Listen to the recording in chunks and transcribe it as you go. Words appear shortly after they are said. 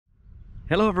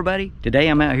Hello everybody, today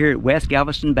I'm out here at West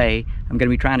Galveston Bay. I'm going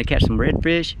to be trying to catch some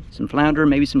redfish, some flounder,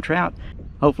 maybe some trout.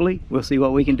 Hopefully we'll see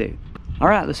what we can do.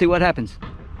 Alright, let's see what happens.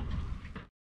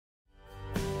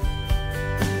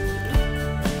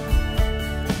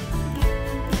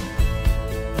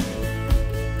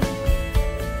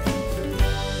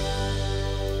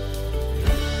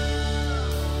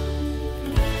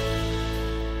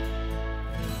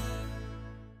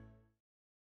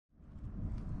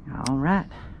 Alright.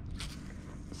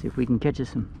 See if we can catch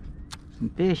us some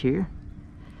fish here.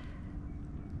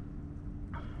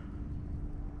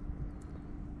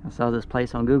 I saw this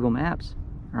place on Google Maps,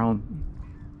 I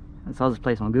saw this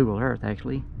place on Google Earth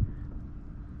actually.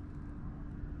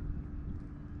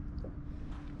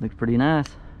 Looks pretty nice.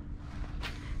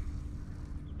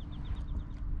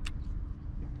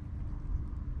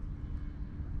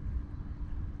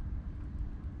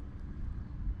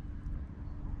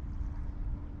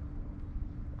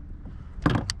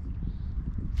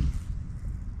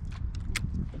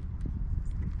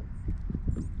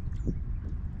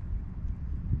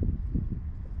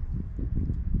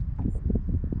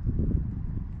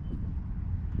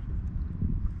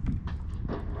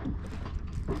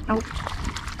 Oh,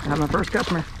 got my first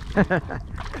customer.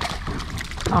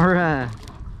 Alright.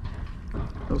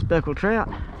 Little speckled trout.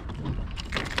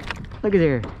 Look at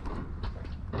there.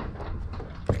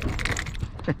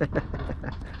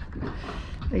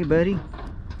 Hey, buddy.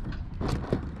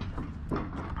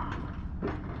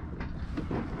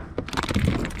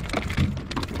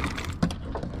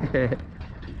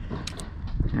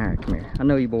 Alright, come here. I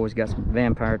know you boys got some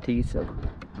vampire teeth, so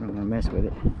I don't want to mess with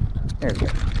it. There we go.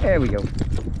 There we go.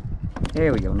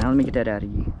 There we go. Now let me get that out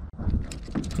of you.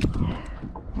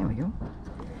 There we go.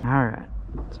 Alright.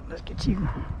 So let's get you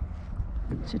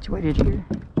situated here.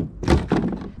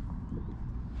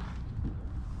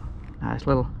 Nice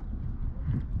little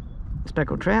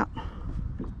speckled trout.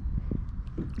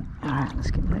 Alright,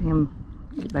 let's let him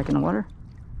get back in the water.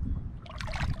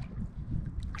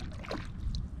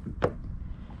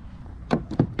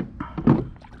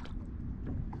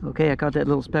 Okay, I caught that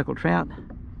little speckled trout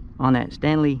on that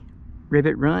Stanley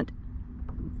Ribbit Runt,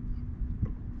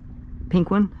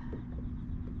 pink one,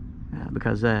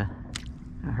 because I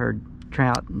heard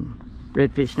trout and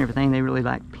redfish and everything, they really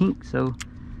like pink, so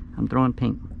I'm throwing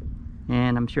pink.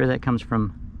 And I'm sure that comes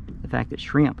from the fact that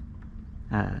shrimp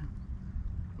have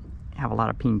a lot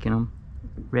of pink in them,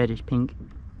 reddish pink.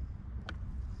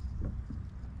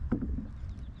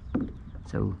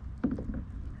 So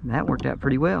that worked out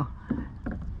pretty well.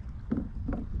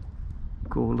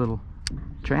 Cool little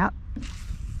trout.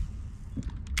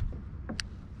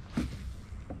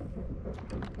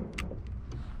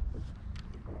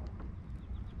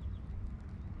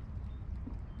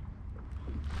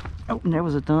 Oh, and there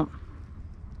was a thump.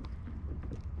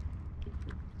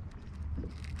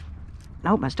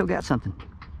 Nope, I still got something.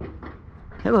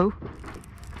 Hello.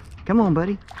 Come on,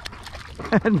 buddy.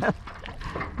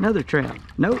 Another trout.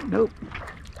 Nope, nope.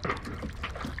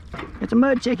 It's a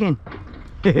mud chicken.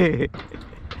 Look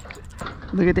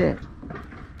at that.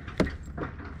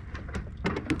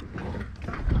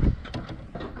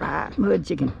 Right, mud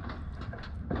chicken.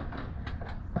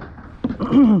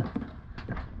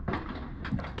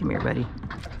 Come here, buddy.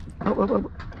 Oh, oh, oh.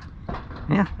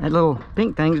 Yeah, that little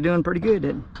pink thing's doing pretty good.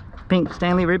 That pink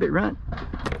Stanley Ribbit Runt.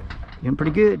 Doing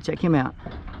pretty good. Check him out.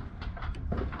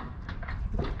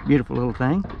 Beautiful little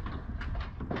thing.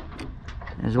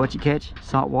 That's what you catch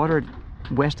saltwater at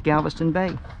West Galveston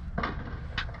Bay.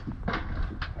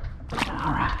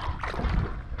 Alright.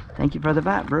 Thank you for the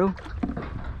bite, bro.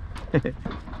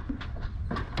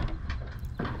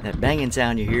 That banging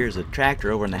sound you hear is a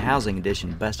tractor over in the housing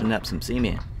addition busting up some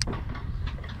cement.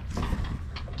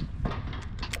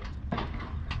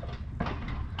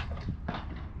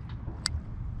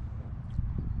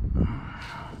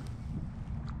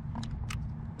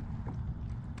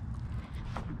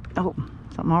 Oh,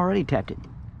 something already tapped it.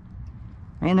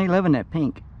 Man, they loving that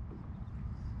pink.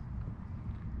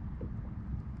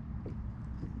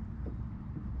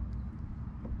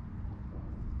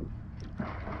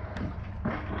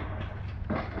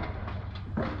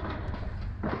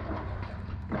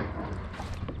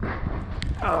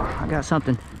 Oh, I got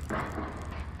something.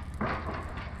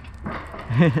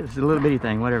 It's a little bitty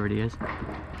thing, whatever it is.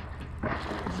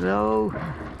 So,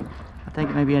 I think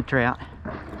it may be a trout.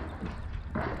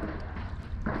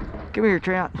 Come here,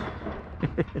 trout.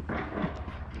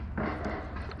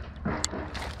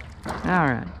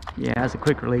 Alright, yeah, that's a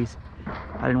quick release.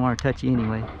 I didn't want to touch you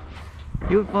anyway.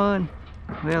 It was fun.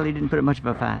 Well, he didn't put up much of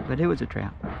a fight, but it was a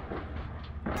trout.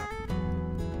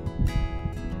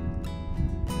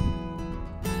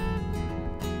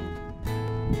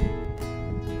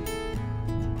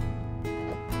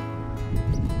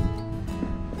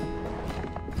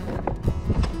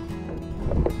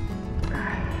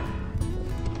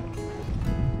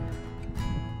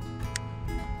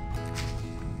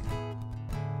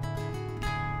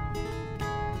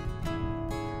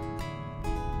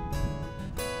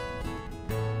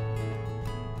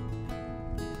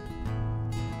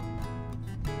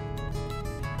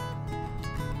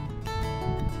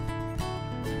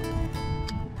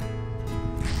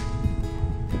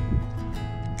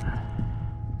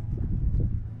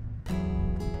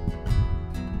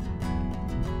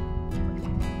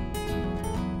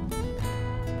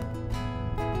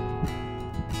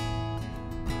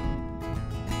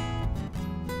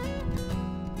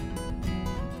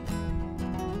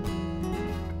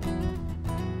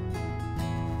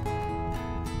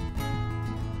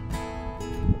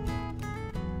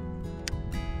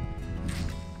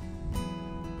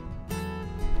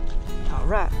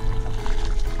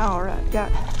 All right,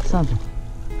 got something.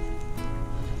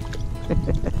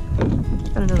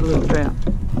 Got another little trout.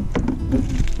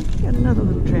 Got another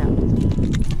little trout.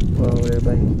 Whoa,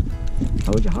 everybody.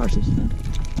 Hold your horses.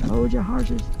 Hold your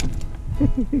horses.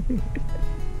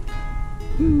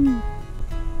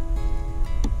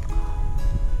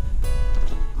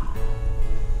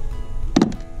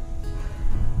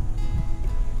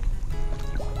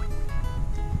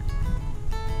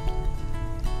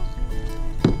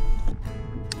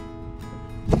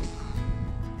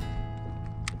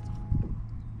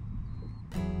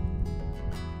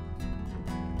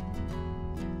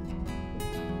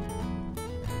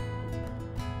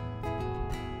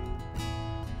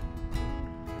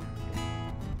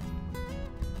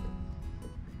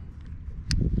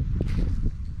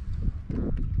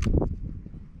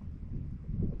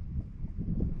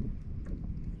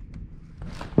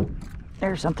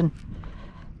 There's something.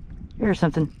 There's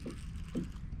something.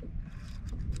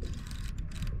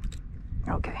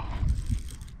 Okay.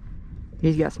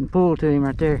 He's got some pull to him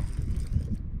right there.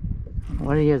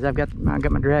 What it is, I got my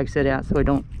drag set out so I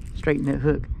don't straighten that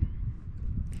hook.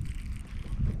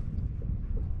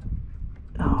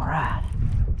 All right.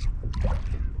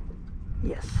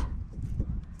 Yes.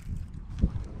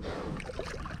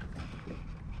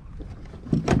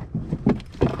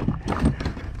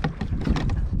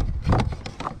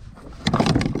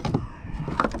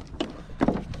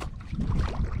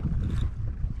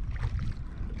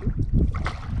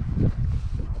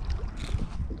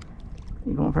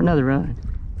 You going for another run?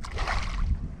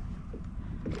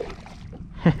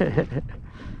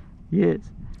 Yes.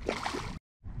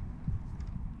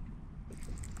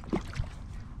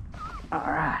 All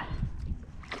right.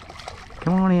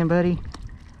 Come on in, buddy.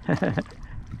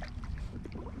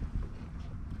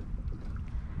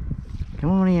 Come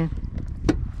on in.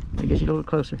 Let me get you a little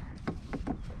closer.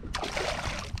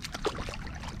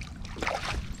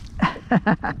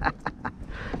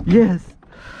 Yes.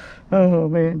 Oh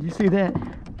man, did you see that?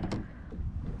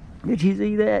 Did you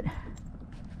see that?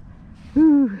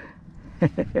 Whew.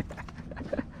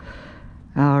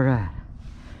 All right.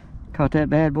 Caught that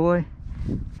bad boy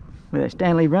with a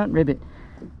Stanley Runt ribbit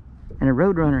and a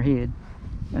roadrunner head.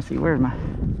 Let's see, where's my...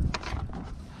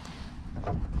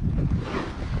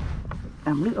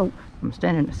 I'm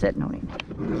sitting on it.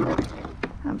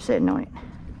 I'm sitting on it.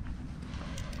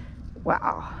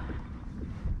 Wow.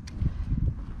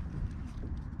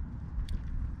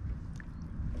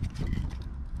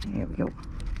 There we go.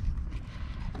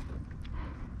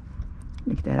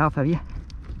 Get that off of you.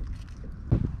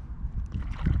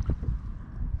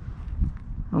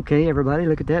 Okay, everybody,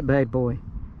 look at that bad boy.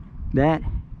 That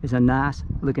is a nice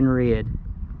looking red.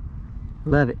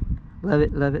 Love it. Love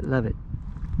it, love it, love it.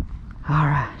 All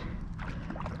right.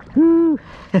 Woo.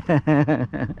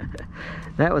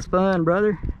 That was fun,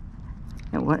 brother.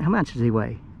 And how much does he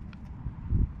weigh?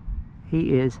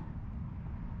 He is,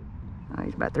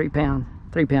 he's about 3 pounds.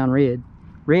 3 pound red.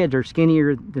 Reds are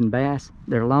skinnier than bass.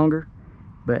 They're longer.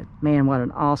 But man, what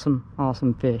an awesome,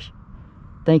 awesome fish.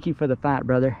 Thank you for the fight,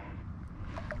 brother.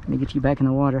 Let me get you back in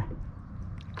the water.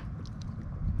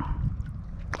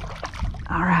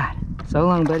 All right. So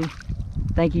long, buddy.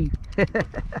 Thank you.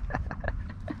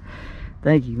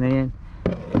 Thank you, man.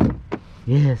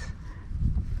 Yes.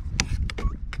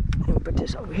 Let me put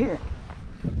this over here.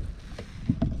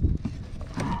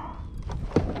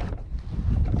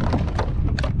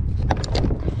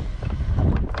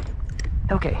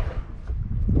 Okay,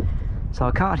 so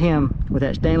I caught him with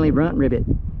that Stanley Runt ribbit,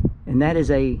 and that is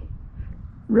a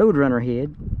roadrunner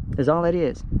head, is all that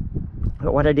is.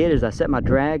 But what I did is I set my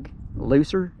drag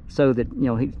looser so that,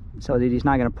 you know, so that he's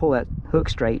not going to pull that hook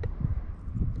straight.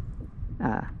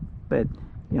 But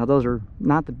you know, those are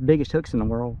not the biggest hooks in the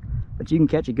world, but you can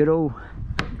catch a good old,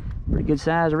 pretty good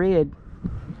size red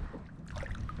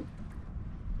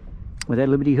with that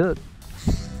Liberty hook.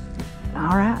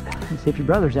 All right, let's see if your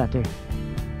brother's out there.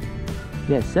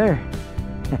 Yes, sir.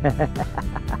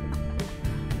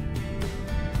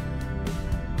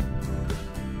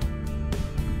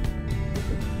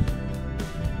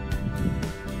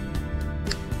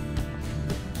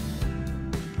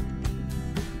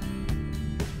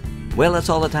 Well, that's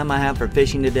all the time I have for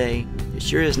fishing today. It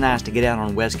sure is nice to get out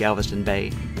on West Galveston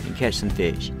Bay and catch some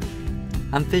fish.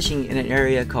 I'm fishing in an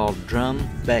area called Drum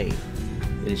Bay.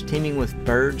 It is teeming with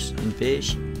birds and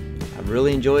fish. I've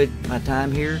really enjoyed my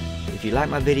time here. If you like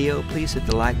my video, please hit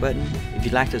the like button. If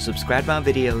you'd like to subscribe to my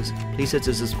videos, please hit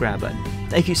the subscribe button.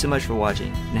 Thank you so much for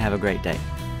watching, and have a great day.